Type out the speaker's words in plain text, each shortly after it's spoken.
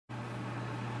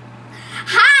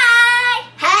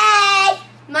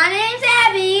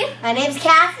My name's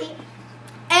Cassie.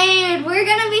 And we're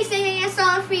going to be singing a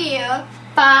song for you.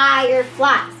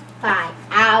 Fireflies by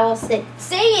Owl City.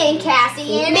 Singing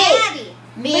Cassie and Abby.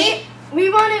 We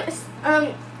want to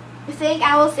thank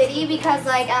Owl City because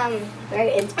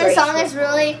very inspirational. the song is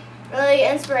really, really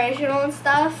inspirational and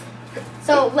stuff.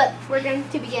 So we're going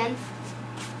to begin.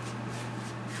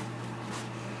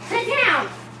 Sit down.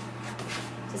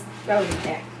 Just throw it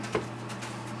there.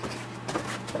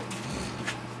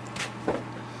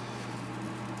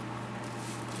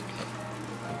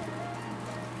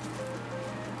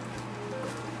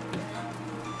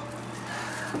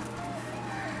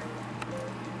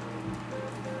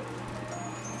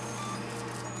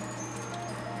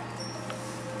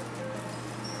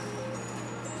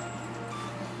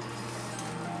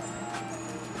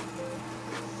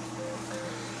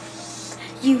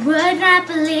 You would not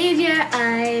believe your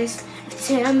eyes.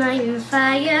 10 million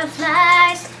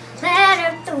fireflies lit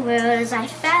up the world as I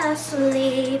fell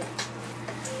asleep.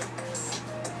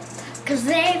 'Cause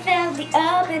they fill the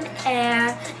open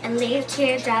air and leave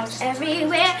teardrops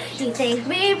everywhere. You think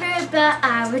me rude, but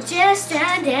I would just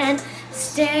stand and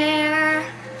stare.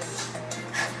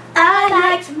 I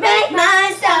like to make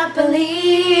myself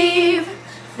believe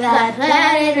that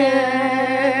planet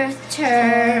Earth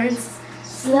turns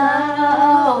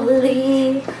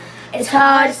slowly. It's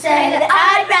hard to say that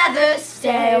I'd rather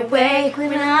stay awake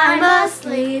when I'm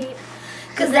asleep,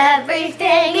 'cause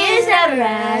everything is never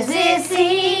as it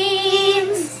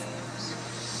seems.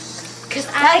 'Cause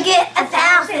I get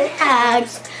 1,000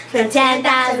 hugs from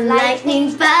 10,000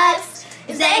 lightning bugs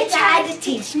as they try to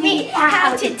teach me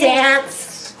how to dance.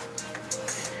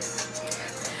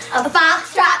 A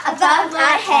foxtrot above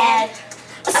my head,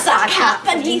 a sock hop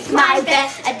beneath my bed,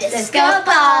 a disco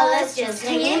ball is just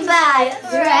hanging by a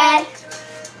thread.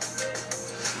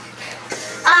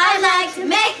 I like to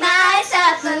make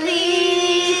myself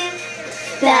believe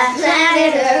that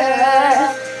planet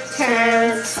Earth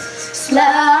turns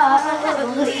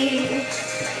slowly.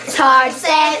 It's hard to say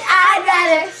that I'd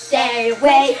rather stay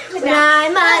awake when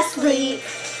I'm asleep,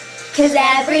 'cause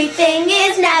everything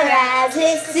is never as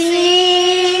it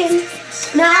seems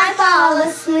when I fall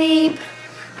asleep.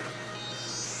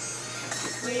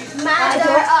 My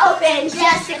door open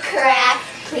just a crack.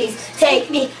 Please take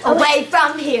me away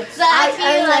from here. I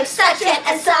feel like such an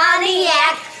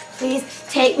insomniac. Please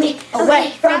take me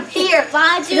away from here.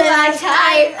 Why do I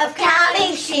tired of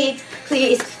counting sheep?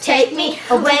 Please take me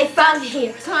away from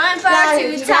here. I'm far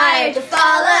too tired to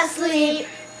fall asleep.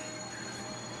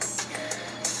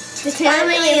 The 10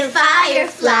 million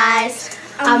fireflies.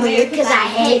 I'm weird 'cause I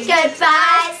hate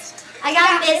goodbyes. I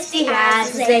got misty eyes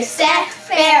as they said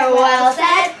farewell,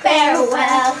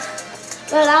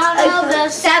 But I know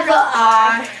that several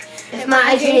are, if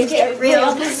my dreams get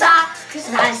real bizarre, 'cause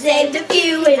I saved a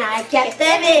few and I kept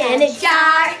them in a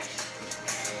jar.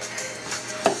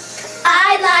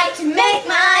 I like to make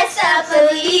myself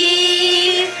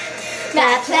believe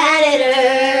that planet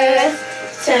Earth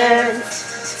turns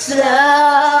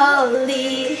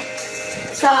slowly.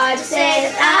 It's hard to say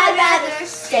that I'd rather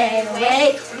stay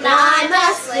awake when I'm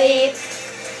asleep,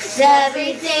 'cause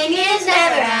everything is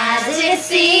never as it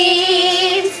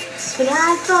seems when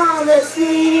I fall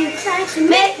asleep. Try to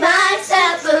make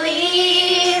myself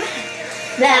believe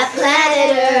that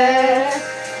planet Earth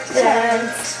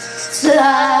turns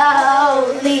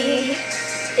slowly.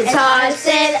 It's hard to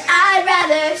say that I'd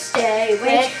rather stay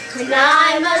awake when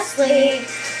I'm asleep,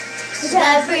 'cause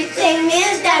everything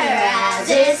is never as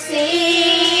it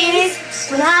seems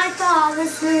when I fall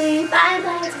asleep. I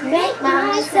like to make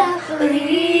myself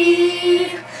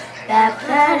believe that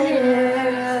planet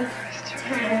Earth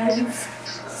turns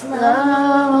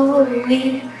slowly.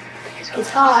 It's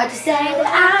hard to say that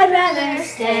I'd rather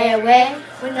stay awake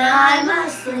when I'm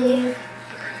asleep,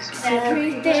 'cause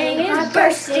everything is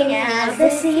bursting as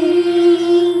it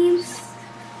seems.